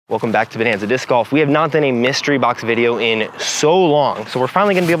Welcome back to Bonanza Disc Golf. We have not done a mystery box video in so long, so we're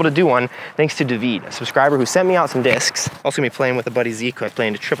finally gonna be able to do one thanks to David, a subscriber who sent me out some discs. Also gonna be playing with a buddy Zeke who I'm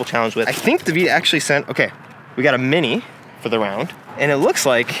playing a triple challenge with. I think David actually sent, okay, we got a mini for the round, and it looks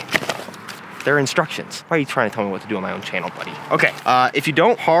like they're instructions. Why are you trying to tell me what to do on my own channel, buddy? Okay, if you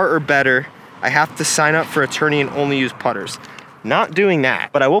don't par or better, I have to sign up for a tourney and only use putters. Not doing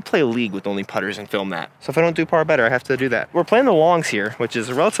that, but I will play a league with only putters and film that. So if I don't do par better, I have to do that. We're playing the longs here, which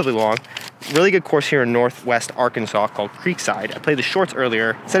is relatively long. Really good course here in Northwest Arkansas called Creekside. I played the shorts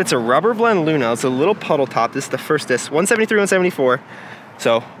earlier. Said it's a rubber blend Luna. It's a little puddle top. This is the first disc, 173, 174.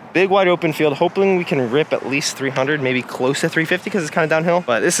 So big wide open field, hoping we can rip at least 300, maybe close to 350 because it's kind of downhill.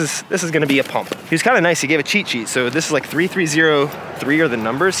 But this is gonna be a pump. He was kind of nice. He gave a cheat sheet. So this is like 3303 are the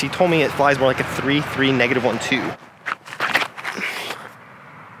numbers. He told me it flies more like a 33 -12.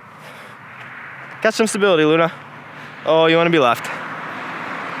 Got some stability, Luna. Oh, you want to be left.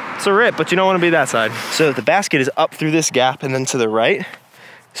 It's a rip, but you don't want to be that side. So the basket is up through this gap and then to the right.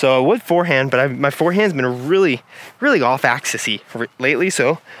 So I would forehand, but my forehand's been really off axis-y lately. So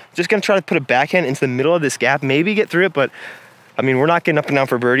I'm just gonna try to put a backhand into the middle of this gap, maybe get through it, but I mean, we're not getting up and down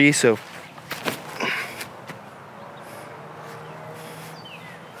for birdie, so.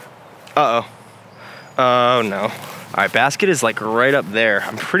 Uh-oh. Oh no. All right, basket is like right up there.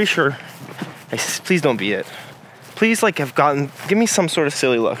 I'm pretty sure. Please don't be it. Please give me some sort of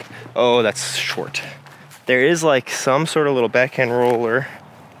silly look. Oh, that's short. There is like some sort of little backhand roller.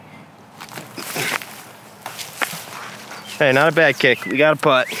 Hey, not a bad kick. We got a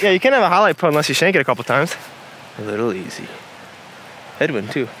putt. Yeah, you can't have a highlight putt unless you shank it a couple times. A little easy. Headwind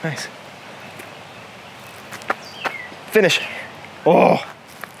too, nice. Finish. Oh.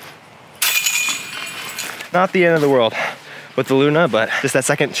 Not the end of the world with the Luna, but just that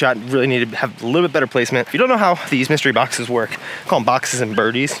second shot really needed to have a little bit better placement. If you don't know how these mystery boxes work, I call them boxes and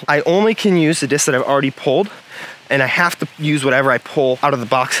birdies. I only can use the disc that I've already pulled, and I have to use whatever I pull out of the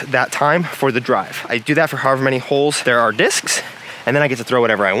box that time for the drive. I do that for however many holes there are discs, and then I get to throw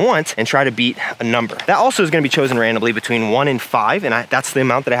whatever I want and try to beat a number. That also is gonna be chosen randomly between 1 and 5, and that's the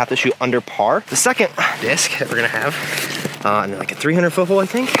amount that I have to shoot under par. The second disc that we're gonna have, and like a 300-foot hole, I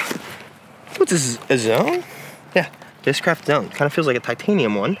think. What's this, a zone? Yeah. Discraft Zone. Kind of feels like a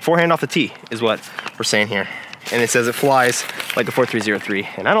titanium one. Forehand off the tee is what we're saying here. And it says it flies like a 4303.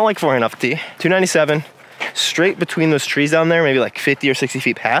 And I don't like forehand off the tee. 297, straight between those trees down there, maybe like 50 or 60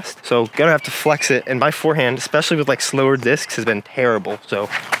 feet past. So gonna have to flex it. And my forehand, especially with like slower discs, has been terrible. So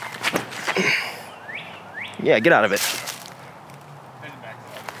yeah, get out of it.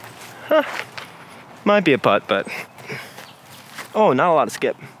 Huh. Might be a putt, but oh, not a lot of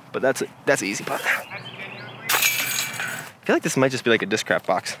skip. But that's an easy putt. I feel like this might just be like a Discraft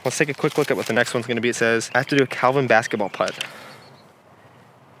box. Let's take a quick look at what the next one's gonna be. It says, I have to do a Calvin basketball putt.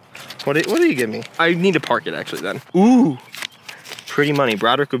 What do you give me? I need to park it actually then. Ooh, pretty money.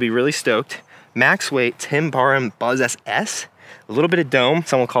 Broderick would be really stoked. Max weight, Tim Barham Buzz SS. A little bit of dome.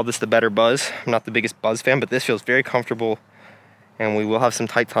 Someone called this the better Buzz. I'm not the biggest Buzz fan, but this feels very comfortable. And we will have some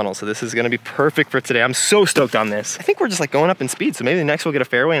tight tunnels, so this is gonna be perfect for today. I'm so stoked on this. I think we're just like going up in speed, so maybe the next we'll get a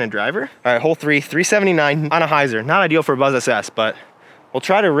fairway and a driver. All right, hole 3, 379 on a hyzer. Not ideal for a Buzz SS, but we'll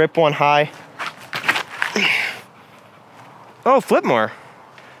try to rip one high. Oh, flip more.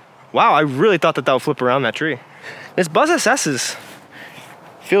 Wow, I really thought that would flip around that tree. This Buzz SS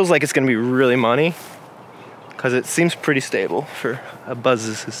feels like it's gonna be really money, because it seems pretty stable for a Buzz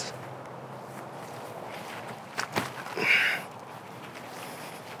SS.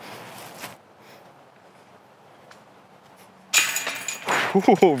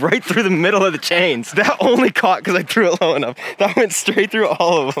 Ooh, right through the middle of the chains. That only caught because I threw it low enough. That went straight through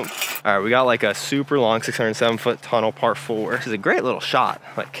all of them. All right, we got like a super long 607-foot tunnel par 4. This is a great little shot.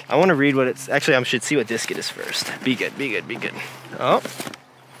 Like, I want to read what it's, actually I should see what disc it is first. Be good, be good, be good. Oh,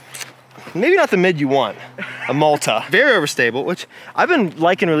 maybe not the mid you want. A Malta. Very overstable, which I've been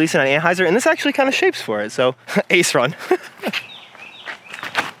liking releasing on Anheuser, and this actually kind of shapes for it, so ace run.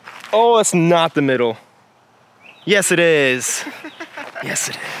 Oh, it's not the middle. Yes, it is. Yes,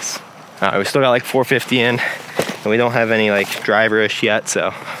 it is. All right, we still got like 450 in, and we don't have any like driver-ish yet,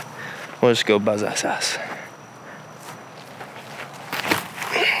 so we'll just go Buzz SS.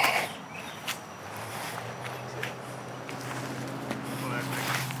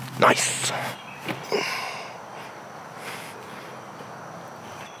 Nice.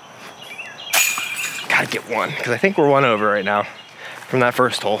 Gotta get one, because I think we're one over right now from that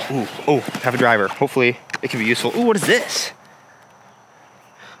first hole. Ooh, oh, have a driver. Hopefully it can be useful. Ooh, what is this?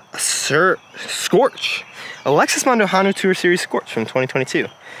 Scorch. Alexis Mondo Hanu Tour Series Scorch from 2022.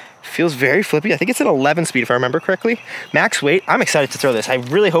 Feels very flippy. I think it's an 11 speed if I remember correctly. Max weight, I'm excited to throw this. I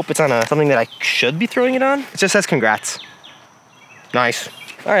really hope it's on something that I should be throwing it on. It just says congrats. Nice.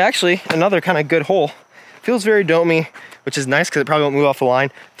 All right, actually, another kind of good hole. Feels very domey, which is nice because it probably won't move off the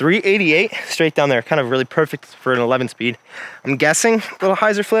line. 388 straight down there, kind of really perfect for an 11 speed. I'm guessing a little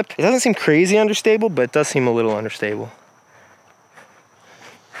hyzer flip. It doesn't seem crazy understable, but it does seem a little understable.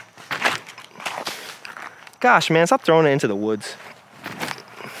 Gosh, man, stop throwing it into the woods.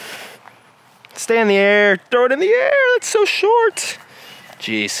 Stay in the air, throw it in the air, that's so short.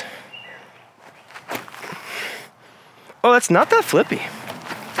 Jeez. Oh, that's not that flippy.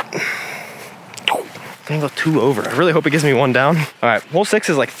 Gonna go 2 over. I really hope it gives me 1 down. All right, hole 6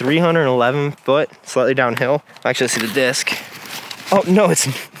 is like 311 foot, slightly downhill. Actually, let's see the disc. Oh, no, it's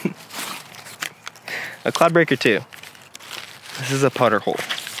a Cloudbreaker 2. This is a putter hole.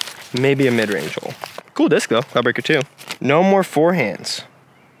 Maybe a mid-range hole. Cool disc though, Cloudbreaker 2. No more forehands.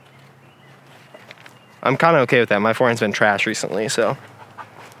 I'm kind of okay with that. My forehand's been trash recently, so.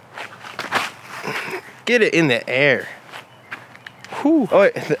 Get it in the air. Whew. Oh,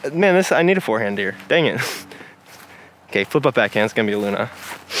 wait, man, I need a forehand here. Dang it. Okay, flip up backhand, it's gonna be a Luna.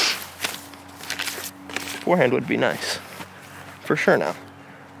 Forehand would be nice. For sure now.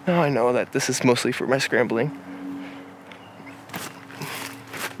 Now I know that this is mostly for my scrambling.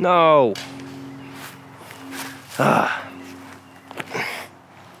 No. Ah.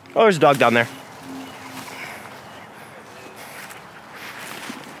 Oh, there's a dog down there.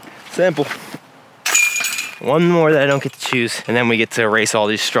 Simple. One more that I don't get to choose, and then we get to erase all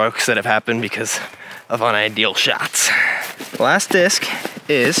these strokes that have happened because of unideal shots. The last disc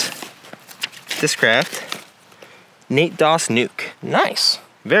is Discraft Nate Doss Nuke. Nice.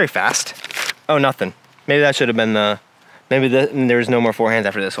 Very fast. Oh, nothing. Maybe that should have been the... Maybe there's no more forehands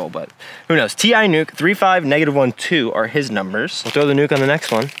after this hole, but who knows? TI Nuke 35, -1, 2 are his numbers. We'll throw the nuke on the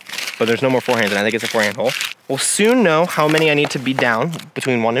next one, but there's no more forehands, and I think it's a forehand hole. We'll soon know how many I need to be down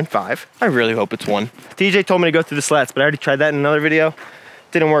between 1 and 5. I really hope it's 1. TJ told me to go through the slats, but I already tried that in another video.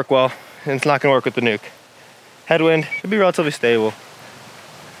 Didn't work well, and it's not gonna work with the nuke. Headwind should be relatively stable.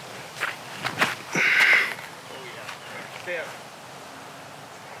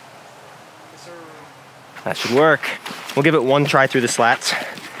 That should work. We'll give it 1 try through the slats,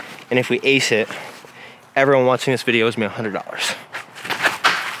 and if we ace it, everyone watching this video owes me $100.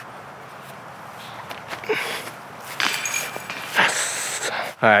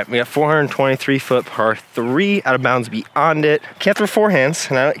 All right, we got 423 foot par 3 out of bounds beyond it. Can't throw forehands,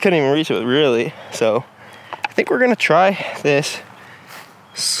 and I couldn't even reach it really. So I think we're gonna try this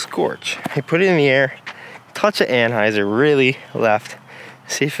scorch. I put it in the air, touch of anhyzer really left,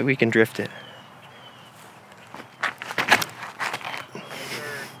 see if we can drift it.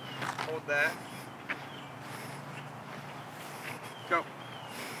 Hold that. Go.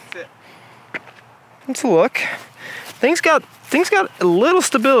 Sit. Let's look. Things got a little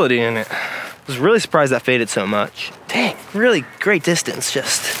stability in it. I was really surprised that faded so much. Dang, really great distance,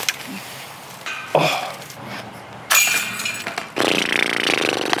 just. Oh.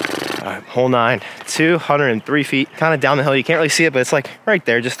 All right, hole 9, 203 feet, kind of down the hill. You can't really see it, but it's like right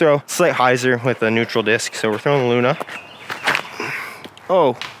there. Just throw slight hyzer with a neutral disc. So we're throwing Luna.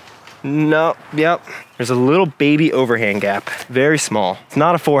 Oh, no, yep. There's a little baby overhand gap, very small. It's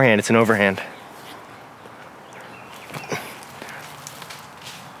not a forehand, it's an overhand.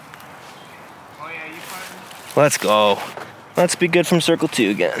 Let's go. Let's be good from circle 2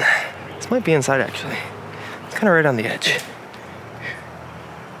 again. This might be inside actually. It's kind of right on the edge.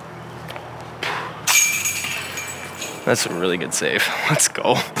 That's a really good save. Let's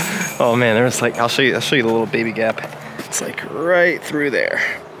go. Oh man, there was like, I'll show you the little baby gap. It's like right through there.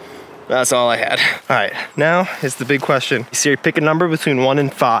 That's all I had. All right, now is the big question. Siri, pick a number between 1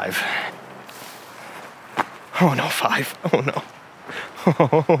 and 5. Oh no, 5. Oh no.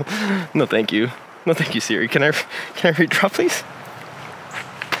 Oh, no, thank you. No, thank you, Siri. Can I redraw, please?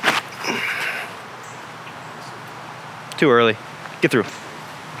 Too early. Get through.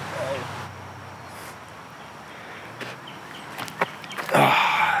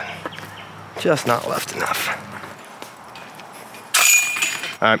 Oh, just not left enough.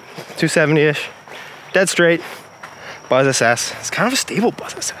 All right, 270-ish. Dead straight. Buzz SS. It's kind of a stable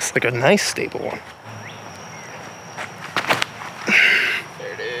Buzz SS, like a nice stable one.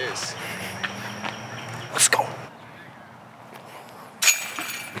 There it is. Let's go.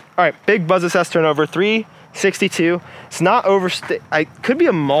 All right, big Buzz SS turnover, 362. It's not I could be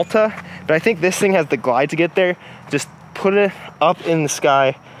a Malta, but I think this thing has the glide to get there. Just put it up in the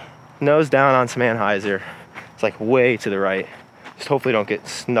sky, nose down on some anhyzer. It's like way to the right. Just hopefully don't get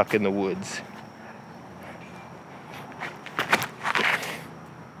snuck in the woods.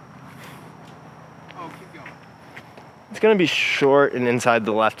 gonna be short and inside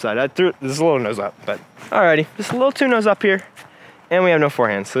the left side. I threw this is a little nose up, but alrighty, just a little too nose up here. And we have no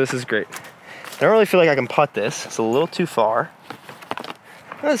forehand, so this is great. I don't really feel like I can putt this. It's a little too far.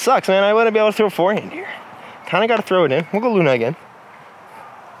 That sucks, man. I wouldn't be able to throw a forehand here. Kind of got to throw it in. We'll go Luna again.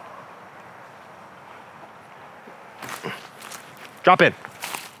 Drop in.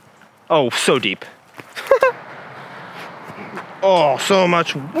 Oh, so deep. Oh, so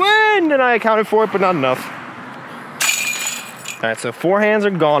much wind, and I accounted for it, but not enough. All right, so forehands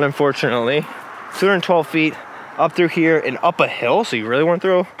are gone, unfortunately. 212 feet up through here and up a hill, so you really want to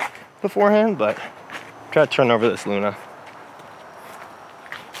throw the forehand, but try to turn over this Luna.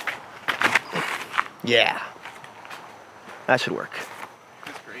 Yeah, that should work.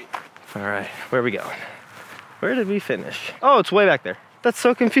 That's great. All right, where are we going? Where did we finish? Oh, it's way back there. That's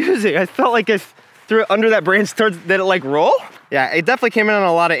so confusing. I felt like I threw it under that branch towards, did it like roll? Yeah, it definitely came in on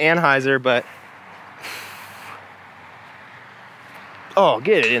a lot of Anheuser, but. Oh,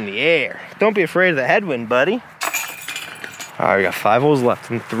 get it in the air. Don't be afraid of the headwind, buddy. All right, we got 5 holes left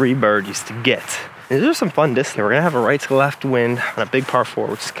and 3 birdies to get. These are some fun discs. We're gonna have a right to left wind on a big par 4,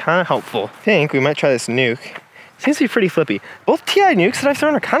 which is kind of helpful. I think we might try this nuke. Seems to be pretty flippy. Both TI nukes that I've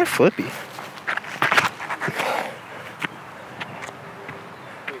thrown are kind of flippy.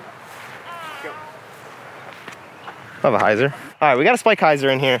 Love a hyzer. All right, we got a spike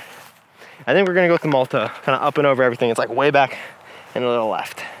hyzer in here. I think we're gonna go with the Malta, kind of up and over everything. It's like way back and a little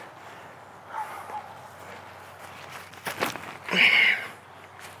left.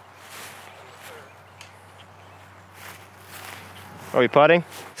 Are we putting?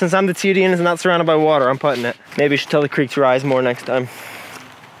 Since I'm the TD and it's not surrounded by water, I'm putting it. Maybe you should tell the creek to rise more next time.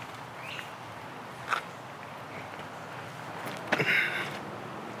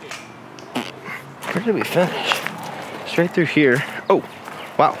 Where did we finish? Straight through here. Oh,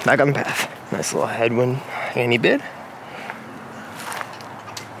 wow, back on the path. Nice little headwind. Any bid?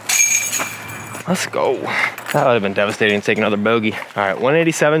 Let's go. That would have been devastating to take another bogey. All right,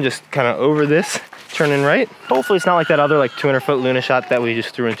 187, just kind of over this, turning right. Hopefully it's not like that other like 200-foot Luna shot that we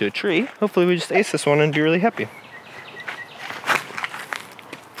just threw into a tree. Hopefully we just ace this one and be really happy.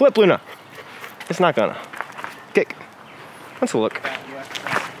 Flip Luna. It's not gonna. Kick. Let's look.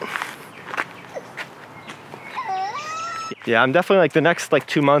 Yeah, I'm definitely like the next like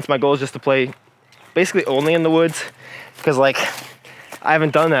 2 months, my goal is just to play basically only in the woods, because like I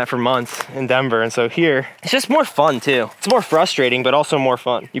haven't done that for months in Denver, and so here it's just more fun too. It's more frustrating, but also more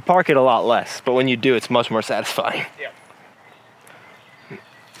fun. You park it a lot less, but when you do, it's much more satisfying. Yeah.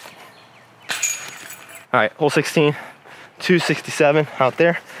 All right, hole 16, 267 out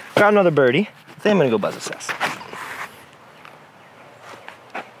there. Got another birdie. Then I'm gonna go buzz assess.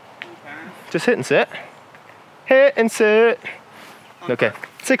 Just hit and sit. Hit and sit. Okay,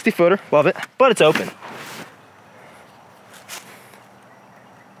 60 footer, love it, but it's open.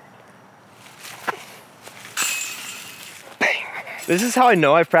 Bang. This is how I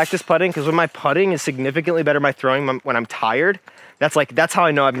know I've practiced putting, because when my putting is significantly better than my throwing when I'm tired, that's how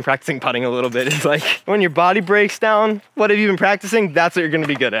I know I've been practicing putting a little bit. It's like when your body breaks down, what have you been practicing? That's what you're gonna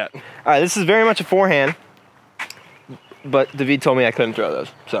be good at. All right, this is very much a forehand, but David told me I couldn't throw those.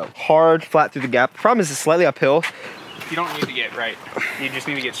 So hard, flat through the gap. The problem is it's slightly uphill. You don't need to get right. You just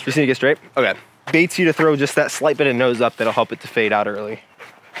need to get straight. Just need to get straight? Okay. Baits you to throw just that slight bit of nose up that'll help it to fade out early.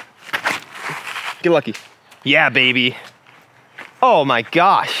 Get lucky. Yeah, baby. Oh my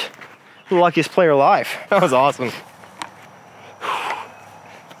gosh. The luckiest player alive. That was awesome.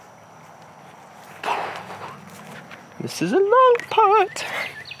 This is a long putt.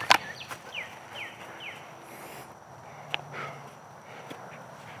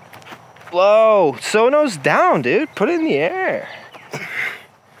 Low. So nose down, dude. Put it in the air.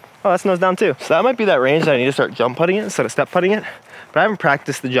 Oh, that's nose down too. So that might be that range that I need to start jump putting it instead of step putting it. But I haven't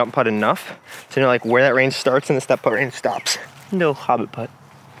practiced the jump putt enough to know like where that range starts and the step putt range stops. No hobbit putt.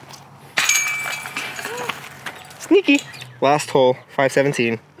 Sneaky. Last hole,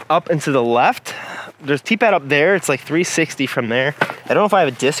 517. Up and to the left. There's T-pad up there. It's like 360 from there. I don't know if I have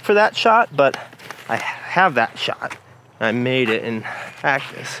a disc for that shot, but I have that shot. I made it in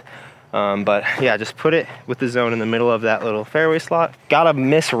practice. But yeah, just put it with the zone in the middle of that little fairway slot. Gotta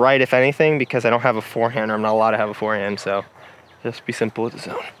miss right if anything, because I don't have a forehand, or I'm not allowed to have a forehand, so just be simple with the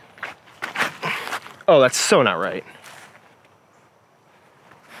zone. Oh, that's so not right.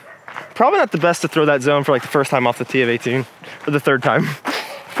 Probably not the best to throw that zone for like the first time off the tee of 18, or the third time.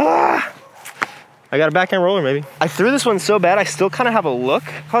 Ah, I got a backhand roller maybe. I threw this one so bad, I still kind of have a look.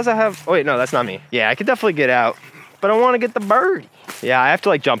 How's I have, oh wait, no, that's not me. Yeah, I could definitely get out, but I want to get the birdie. Yeah, I have to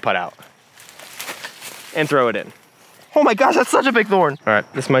like jump putt out and throw it in. Oh my gosh, that's such a big thorn. All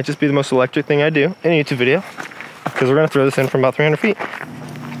right, this might just be the most electric thing I do in a YouTube video. because we're gonna throw this in from about 300 feet.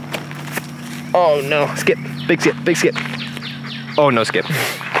 Oh no, skip, big skip, big skip. Oh no, skip.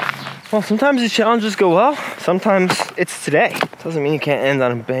 Well, sometimes these challenges go well, sometimes it's today. Doesn't mean you can't end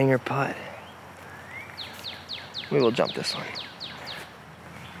on a banger putt. We will jump this one.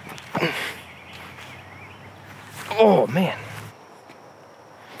 Oh man.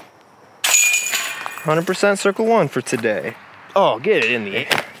 100% circle one for today. Oh, get it in the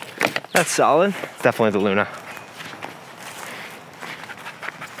air. That's solid. Definitely the Luna.